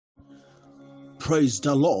Praise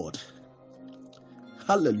the Lord.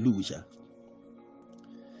 Hallelujah.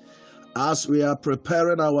 As we are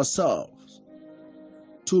preparing ourselves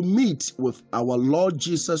to meet with our Lord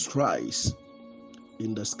Jesus Christ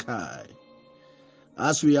in the sky,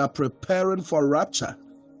 as we are preparing for rapture,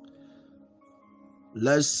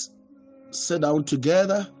 let's sit down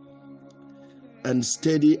together and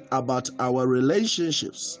study about our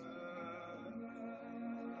relationships.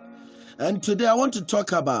 And today I want to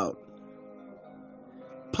talk about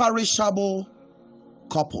perishable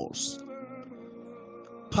couples.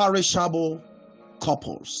 Perishable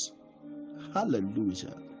couples.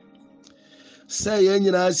 Hallelujah. Say ye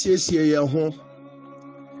nyina siesie ye ho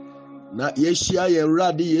na yeshia ye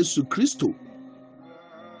Awurade Yesu Kristo.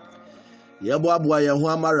 Ye boaboa ye ho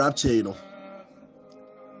ama rapture no.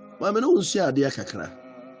 Ma me no nsu ade kakra.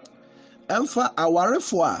 Emfa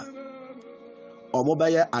awarefo a omo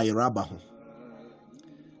baye ayiraba ho.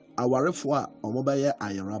 Awarefo a omo baye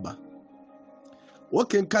ayiraba.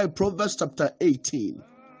 Wokenkai Proverbs chapter 18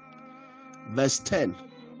 verse 10.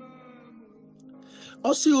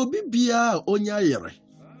 Osi obi bia onya yere.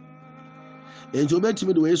 Enti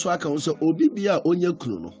obetimi de weso aka wo se obi bia onya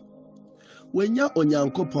kunu no. Wenya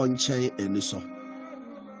onyankopon chen eni so.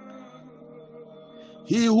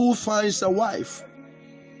 He who finds a wife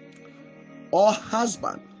or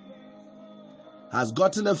husband has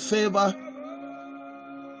gotten a favor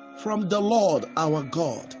from the Lord our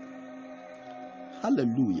God.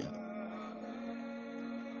 Hallelujah.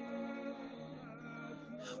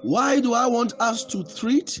 Why do I want us to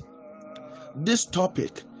treat this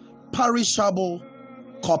topic, perishable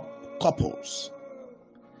couples?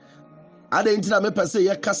 I didn't tell me per se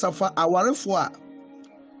ye kasafa awarefo a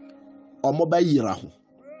omo ba yira ho.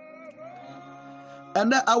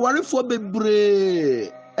 And the awarefo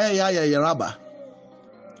bebre yaraba.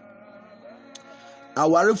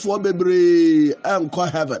 Awarefo bebre enko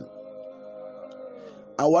heaven.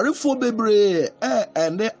 Awarefo bebre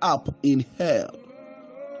end up in hell.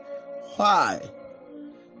 Why?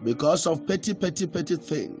 Because of petty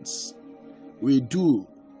things we do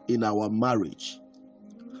in our marriage.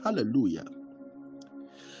 Hallelujah.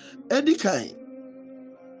 Edikai.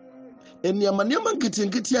 Enyamanyama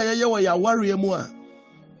nkitikiti ayeye wo ya ware mu a.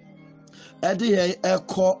 Edi he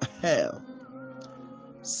eko hell.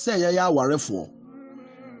 Say ya awarefo.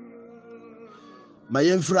 Ma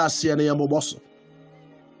yemfira ase ne yemoboso.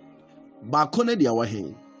 Ba kone dia wa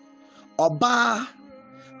hen. Oba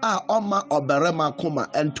a oma obarema koma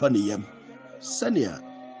entoniyem. Senia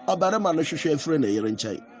obarema no hwehwe afire na yere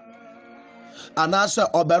nchai. Anasa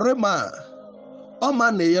obarema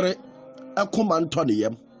oma na yere akoma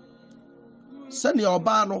ntoniyem. Senia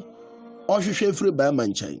oba no ohwehwe afire ba ma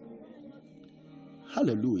nchai.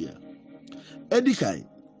 Hallelujah. Edikai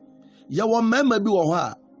ye wo mema bi wo ho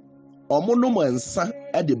a omo no mansa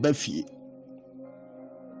e de ba fie.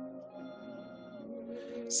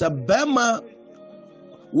 Sabema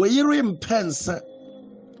weyire mpensa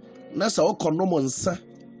na sa okonom nsa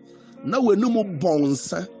na wenum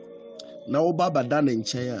bonsa na wo baba da ne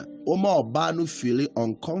nchen a wo ma oba no feel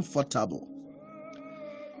uncomfortable.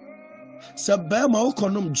 Sabema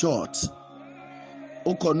okonom jot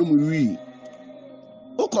okonom wi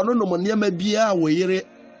okonom niam bia weyire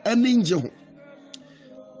ani nje ho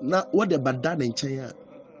na wo de bada ne nchen a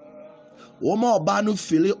wo ma oba no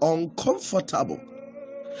feel uncomfortable.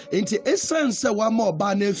 Inti essence wa ma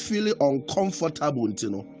oba na feel uncomfortable nti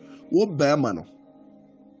no wo bema no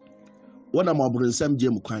wona ma obronsam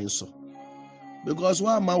gem kwan so because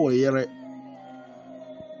wa ma wo yere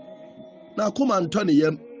na kuma ntone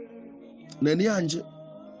yam na ni anje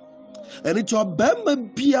eni to bema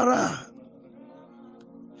biara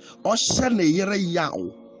o hye ne yere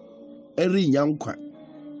yawo eri nyankwa.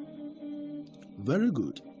 Very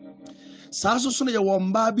good. Sa so no ye wo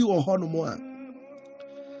mba bi wo hono mo a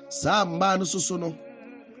sa mba no so no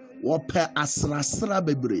wo pe asrasra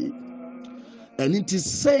bebre eni ti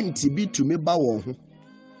sent bi to me ba wo ho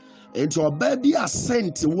enti oba bi a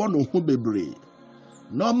sent wo no ho bebre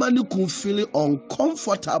normally kun feel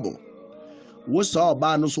uncomfortable wo so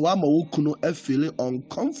oba no so wa ma wo kunu e feel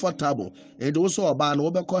uncomfortable enti wo so oba no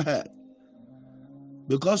wo be ko he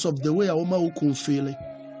because of the way a wo ma wo kun feel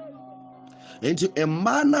enti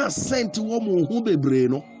emma na sent wo mo ho bebre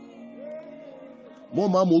no mo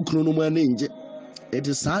ma mo kunu no mo ani nje it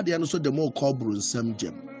is sad ya no so the mo call brunsam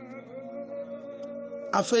gem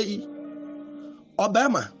afei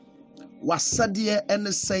obama wasade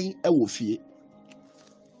ene sen e wo fie.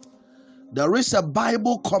 There is a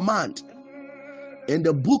Bible command in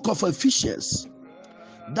the book of Ephesians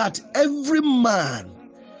that every man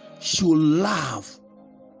should love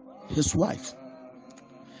his wife.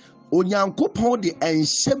 onyankopɔn de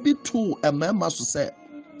ɛnhyɛ bi to mmarima so sɛ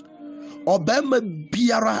ɔbarima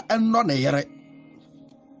biara ɛnnɔ ne yere.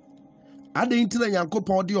 Adɛn nti na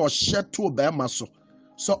nyankopɔn de ɔhyɛ to ɔbarima so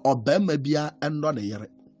sɛ ɔbarima biara ɛnnɔ ne yere.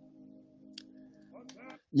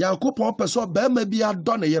 Nyankopɔn pɛ sɛ ɔbarima biara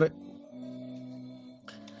dɔ ne yere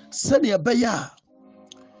sɛnea ɛbɛyɛ a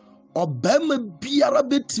ɔbarima biara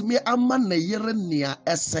bɛtumi ama ne yere nea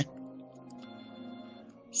ɛsɛ.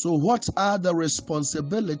 So what are the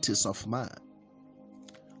responsibilities of man?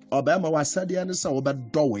 Ɔbarima w'asɛdeɛ ne sɛ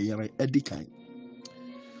wobɛdɔ wo yere adi kan.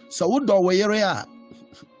 Sɛ wodɔ wo yere a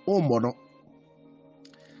wommɔ no.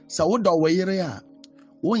 Sɛ wodɔ wo yere a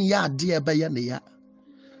wonyɛ adeɛ ɛbɛyɛ ne ya.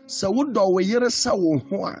 Sɛ wodɔ wo yere sɛ wo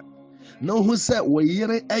ho a na wohu sɛ wo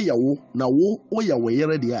yere ɛyɛ wo na woyɛ wo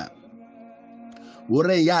yere deɛ a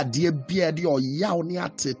worenyɛ adeɛ biara de ɔyaw ne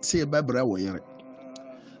atete bɛbrɛ wo yere.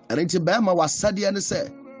 Ɛno nti barima w'asɛdeɛ ne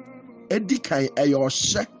sɛ ɛdi kan ɛyɛ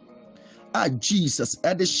ɔhyɛ a Jesus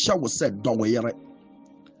ɛde hyɛ wo sɛ dɔ wo yere.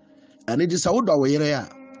 Ɛno nti sɛ wodɔ wo yere a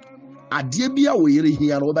adeɛ bi a wo yere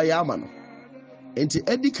hia no wobɛyɛ ama no. Nti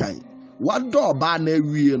ɛdi kan wadɔ ɔbaa na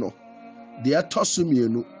awie no deɛ ɛtɔ so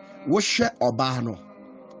mmienu wohwɛ ɔbaa no.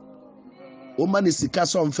 Woma ne sika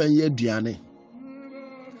sɛ ɔmfa nyɛ aduane.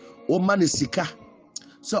 Woma ne sika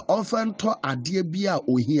sɛ ɔmfa ntɔ adeɛ bi a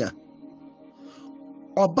ohia.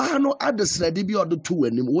 Ɔbaa no adesrɛde bi a ɔde to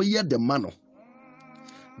w'anim woyɛ de ma no.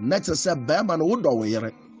 Na kyerɛ sɛ barima no wodɔ wo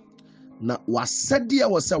yere na wasɛdeɛ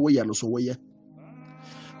wɔ sɛ woyɛ no so woyɛ.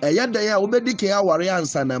 Ɛyɛ dɛn a wobɛdi kan aware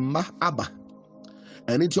ansa na mma aba.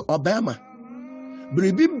 Ɛno nti ɔbarima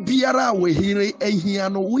biribi biara a wɔhire ahia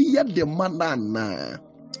no woyɛ de ma no anaa?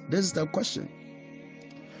 This is the question.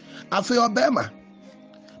 Afei ɔbarima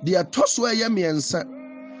deɛ ɛtɔ so ɛyɛ mmiɛnsa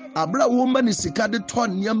abra woma ne sika de tɔ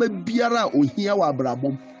nneɛma biara a ohia wɔ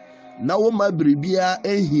abrabom na woma biribiara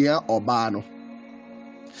ahia ɔbaa no.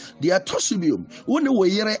 Deɛ ɛtɔ so biom wo ne wo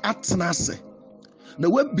yere atena ase na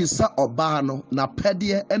wabisa ɔbaa no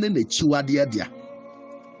n'apɛdeɛ ne n'akyiwadeɛ dea.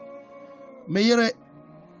 Me yere,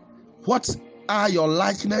 what are your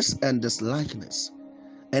likeness and dislikeness?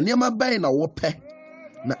 Nneɛma bɛn na wopɛ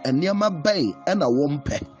na nneɛma bɛn na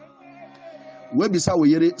wompɛ? Wabisa wo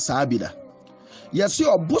yere saa bi da. Yɛsɛ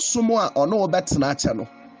ɔbosom a ɔno wobɛtena akyɛ no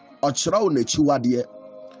ɔkyerɛ wo n'akyiwadeɛ.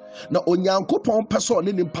 Na onyankopɔn pɛ sɛ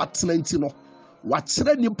ɔne nipa tena nti no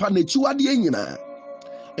wakyerɛ nipa n'akyiwadeɛ nyinaa.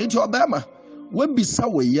 Enti ɔbarima wabisa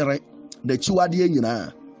wo yere n'akyiwadeɛ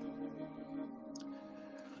nyinaa.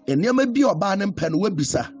 Nneɛma bi ɔbaa ne mpɛ no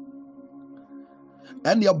wabisa.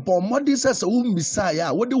 Ɛne ɛbɔ mmɔden sɛ wommisaeɛ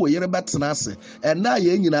a wode wo yere bɛtena ase ɛna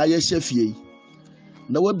yɛn nyinaa yɛhyɛ fie yi.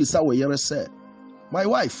 Na wabisa wo yere sɛ, my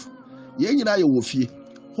wife, yɛn nyinaa yɛ wɔ fie.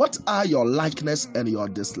 What are your likeness and your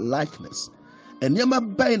dislikeness?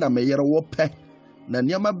 Nneɛma bɛn na me yere wopɛ na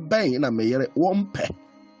nneɛma bɛn na me yere wompɛ?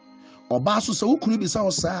 Ɔbaa so sɛ wo kunu bisa wo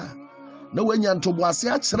saa na wanya ntoboase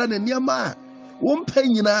akyerɛ ne nneɛma a wompɛ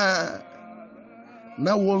nyinaa.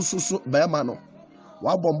 Na wo nso so barima no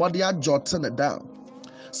wabɔ mmɔden adjot ne down.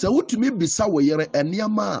 Sɛ wotumi bisa wo yere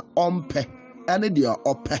nneɛma a ɔmpɛ ɛne deɛ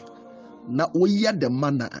ɔpɛ na woyɛ de ma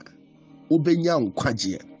na wobɛnya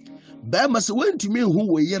nkwagyeɛ. Barima sɛ wontumi nhu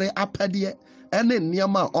wo yere apɛdeɛ ɛne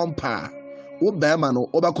nneɛma a ɔmpɛ a wo barima no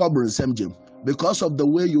wobɛkɔ abronsɛm gyem because of the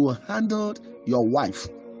way you handled your wife.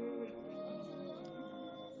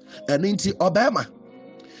 Ɛno nti ɔbarima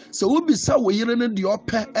sɛ wobisa wo yere no deɛ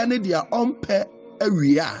ɔpɛ ɛne deɛ ɔmpɛ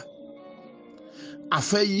awie a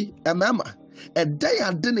afei mmarima ɛdɛn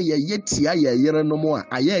ade ne yɛyɛ tia yɛ yere no mu a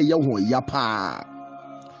ayɛ yɛ ho ya paa.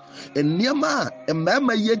 Nneɛma a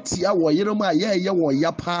mmarima yɛ tia wɔ yere mu a yɛ wɔ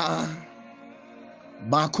ya paa.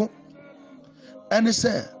 Baako ɛne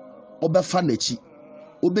sɛ ɔbɛfa n'akyi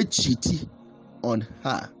ɔbɛkyiti on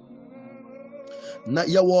her. Na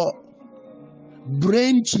yɛwɔ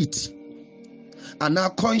brain cheat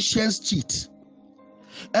anaa conscience cheat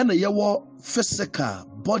ɛna yɛwɔ physical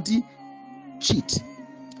body cheat.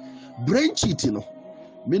 Brain cheat no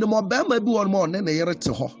minimum ɔbarima bi wɔ no ma ɔne ne yere te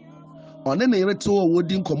hɔ. Ɔne ne yere te hɔ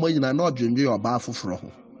wɔdi nkɔmmɔ nyinaa na ɔdwendwen ɔbaa foforɔ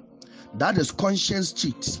ho. That is conscience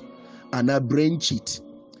cheat anaa brain cheat.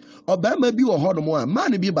 Ɔbarima bi wɔ hɔ no a maa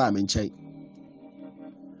ne bi baa me nkyɛn.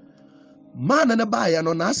 Maa ne baeɛ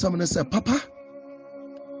no n'asɛm ne sɛ, papa,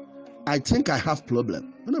 I think I have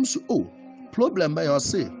problem. And I'm so, oh, problem by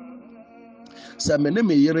ɔse sɛ me ne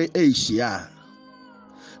me yere ɛhyia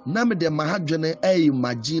na me de mahadwene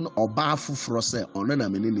imagine ɔbaa foforɔ sɛ ɔno na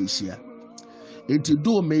me ne ne hyia. Enti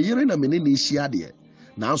do me yere na me ne ne hyia deɛ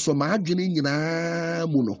nanso mahadwene nyinaa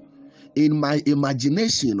mu no in my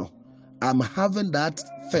imagination no I'm having that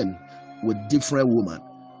thing with different woman.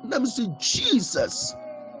 Na me say Jesus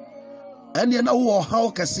ɛne na wo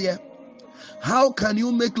ɔhaw kɛseɛ How can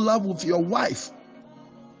you make love with your wife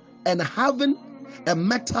and having a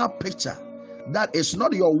mental picture that is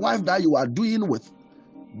not your wife that you are doing with,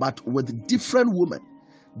 but with different women?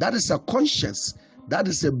 That is a conscience. That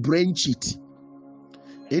is a brain cheat.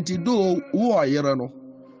 Enti do wo oyere no,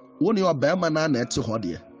 wo ne obema na na ete ho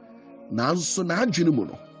de. Nanso na adwene mu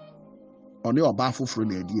no, one oba foforo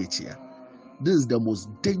na edi echia. This is the most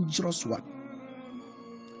dangerous one.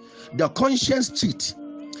 The conscience cheat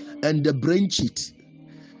and the brain cheat.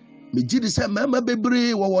 Me gidi say mama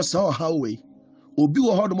bebre wo so how we. Obi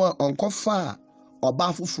wo hodom onkofa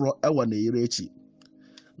oba foforo e wo na yere echi.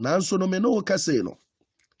 Nanso no me no wo kase no.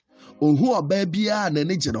 Ohu oba bia na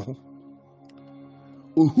ne gye ho.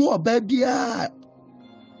 Ohu oba bia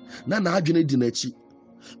na adwene di n'achi.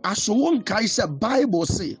 Aso won kai say Bible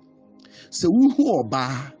say uhu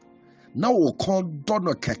oba na wo kon do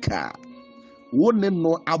no keka wo ne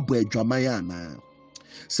no abo adwaman ana.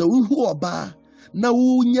 Se uhu oba na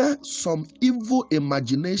wunya some evil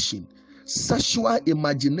imagination, sexual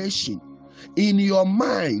imagination in your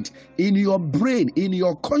mind, in your brain, in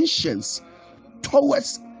your conscience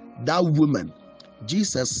towards that woman.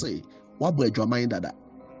 Jesus say wabo adwaman dada.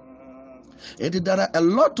 And there are a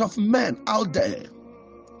lot of men out there,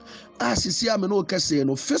 as you see, I mean,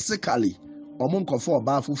 physically,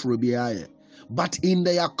 but in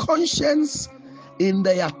their conscience, in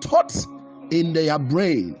their thoughts, in their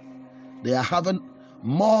brain, they are having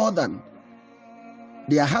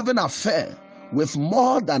affair with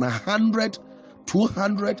more than 100,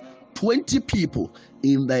 200, 20 people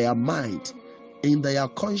in their mind, in their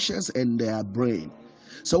conscience, and their brain.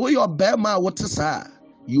 So when you're Bema, what is that?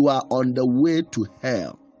 You are on the way to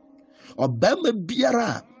hell. Obama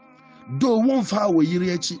biara do won fa we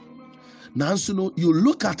yiri. Nanso no, you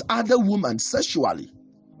look at other women sexually.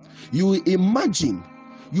 You imagine,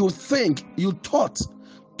 you think, you thought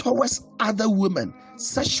towards other women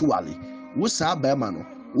sexually. Wosa bema no,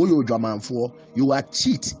 wo yo dwamanfo, you are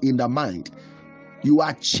cheat in the mind. You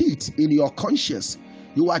are cheat in your conscience.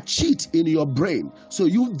 You are cheat in your brain. So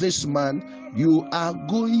you, this man, you are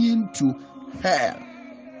going to hell.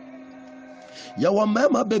 Yawo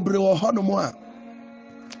mema bebre wo hono mo a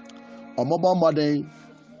omobo moden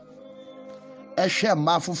ehwe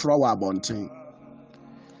ma foforo wa abonten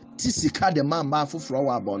tisika de ma foforo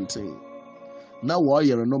wa abonten na wo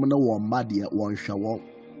yere no na wo ma de won hwe won.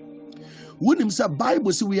 Wonim say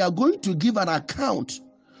Bible say we are going to give an account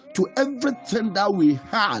to everything that we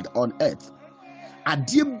had on earth.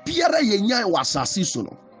 Ade biara yenyan wasase so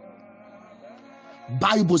no,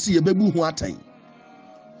 Bible say yebebu ho atan.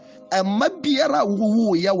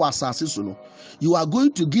 You are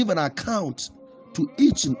going to give an account to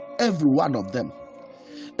each and every one of them.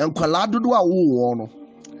 And kwaladodo a wo no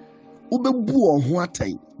ubebu ho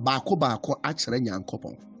atan baako akyere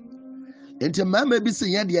nyankopon. Enti mama bi se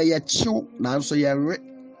ye de ye kyew nanso ye re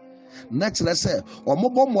na kyerɛ sɛ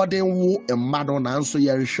ɔmobɔ mmɔden wo mma no nanso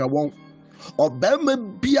ye hwɛ wɔn.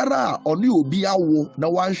 Ɔbɛma biara a ɔne obi awo na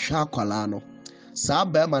wanhwɛ akwala no, saa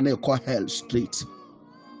bɛma na ɛkɔ hell straight.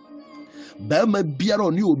 Bema biara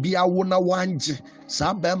oni obi awo na wanje,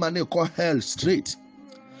 sa bema na call hell straight.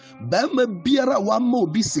 Bema biara wama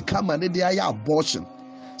obi sika ma ne de aya abortion,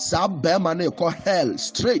 sa bema na call hell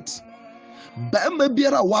straight. Bema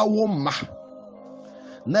biara wawo ma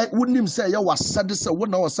na wonim say ya wasade se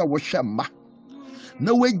wona wo se wo hwe ma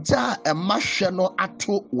na wagya ema hwe no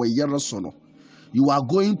ato wo yere so no, you are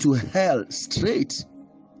going to hell straight.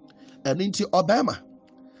 And into Obama,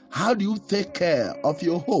 how do you take care of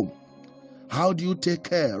your home? How do you take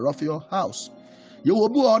care of your house? You will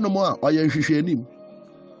be on more or you him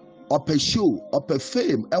or pay show or pay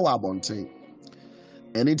fame a wabonting.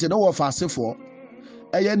 And into no of us for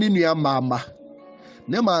a yaninia mama,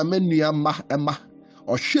 Nema menia ma emma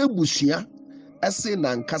or shebusia, a sin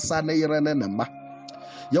and casana yerenema.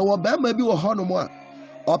 You will be maybe a honomoa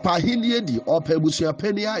or pahiniedi or pebusia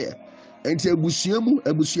penny. Enti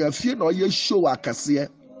ebusia fie na oye show akasie,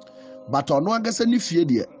 but ono agase ni fie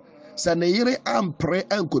de se ne yire ampre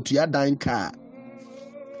enkotua dan ka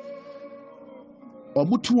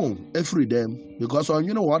omutu every them because on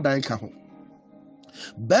you know what dan ka ho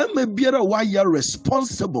bema biara wa ya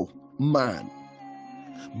responsible man.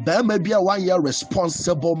 Bema biara wa ya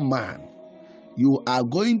responsible man. You are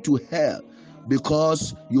going to hell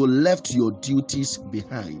because you left your duties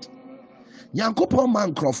behind. Yankopon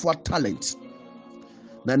man crofwa talent.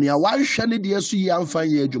 Na nia wanhwe ne de asu yi amfa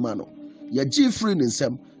ye adwuma no. Ye gi free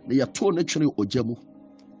nsem na ye to ne twene ojamu.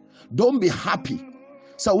 Don't be happy.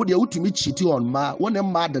 So wo de utumi cheat on ma, won e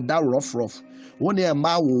ma da rough. Won e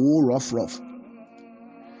ma wo rough.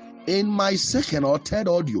 In my second or third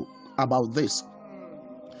audio about this,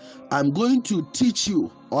 I'm going to teach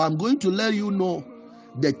you, or I'm going to let you know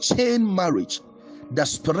the chain marriage, the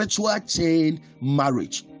spiritual chain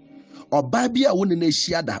marriage. Ɔbaa bi a wone na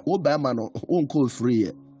ahyia da, wo bɛrima no wonkɔ free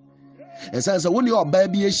yɛ. Ɛsan sɛ wone ɔbaa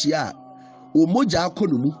bi ahyia a, wo mogya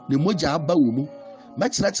akɔ no mu, ne mogya aba wo mu.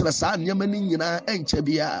 Mɛkyerɛkyerɛ saa nneɛma no nyinaa ɛnkyɛ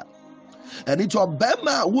biara. And it's your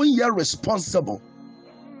bema when you're responsible.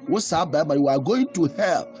 What's up, bema? You are going to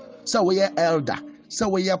hell. So we are elder, so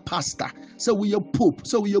we are pastor, so we are pope,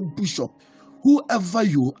 so we are bishop, whoever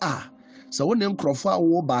you are. So when you croffa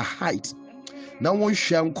over height, now one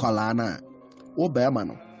sham kolana, oh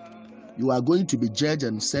bema, you are going to be judged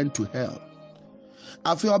and sent to hell.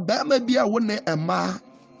 After your bema be a one a ma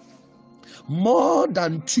more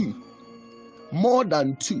than two,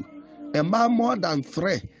 a ma more than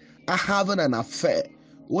three. Having an affair,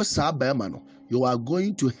 what's up, Berman? You are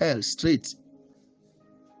going to hell straight.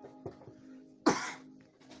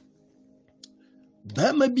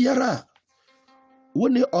 Berma biara,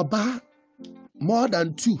 when oba more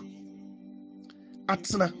than two,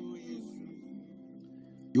 atna,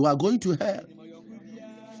 you are going to hell.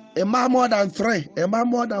 A man more than three, a man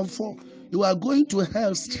more than four, you are going to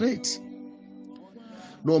hell straight.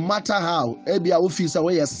 No matter how, ebi a officer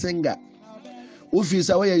away a singer. Ufi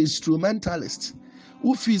say we are instrumentalist.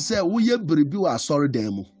 Ufi say we are biribi wa sorry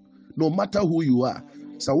demo. No matter who you are.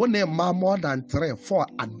 So when a man more than 3, 4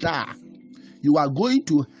 ada, you are going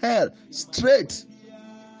to hell straight.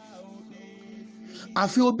 I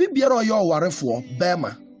feel be biara your worry for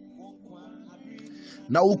Bema.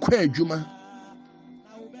 Na ukwe adwuma.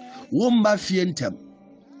 Womba fie ntem.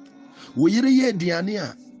 Wo yire ye aduane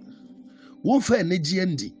a wo fa ne gye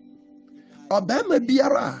ndi. Obema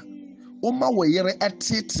biara Uma weyere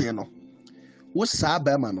etete no. Wo saa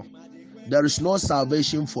bema no. There is no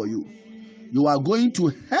salvation for you. You are going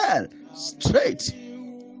to hell straight.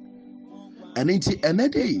 And into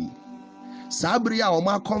day. Sabria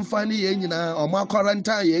oma konfani ye nyina, oma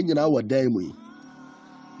quarantine ye nyina wo dan mu.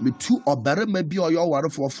 Me tu obere ma bi oyo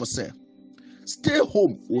warefo for say. Stay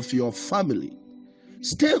home with your family.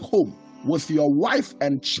 Stay home with your wife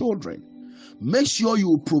and children. Make sure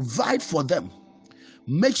you provide for them.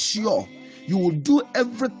 Make sure you will do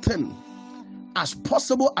everything as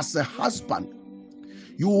possible as a husband.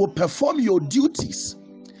 You will perform your duties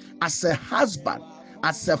as a husband,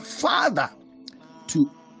 as a father to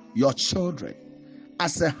your children,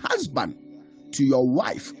 as a husband to your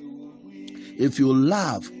wife. If you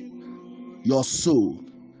love your soul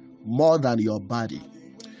more than your body,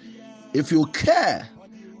 if you care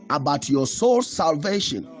about your soul's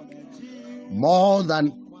salvation more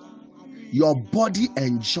than your body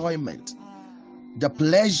enjoyment, the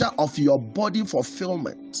pleasure of your body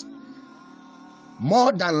fulfillment,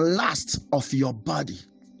 more than lust of your body,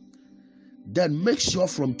 then make sure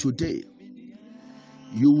from today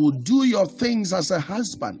you will do your things as a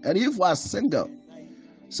husband. And if you are single,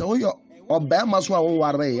 so you're Obama so won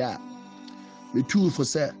worry ya. Me too for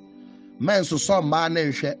say men so some man na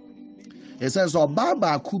hwe. It says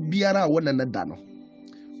Obaba ku biara won na da no.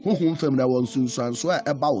 Honhom fam na won sunsuan so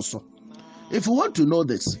e ba wo so. If you want to know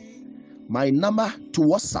this, my number to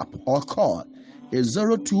WhatsApp or call is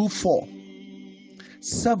 024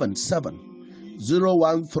 77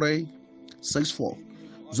 01364.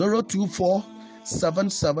 024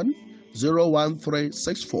 77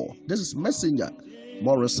 01364. This is Messenger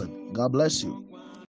Morrison. God bless you.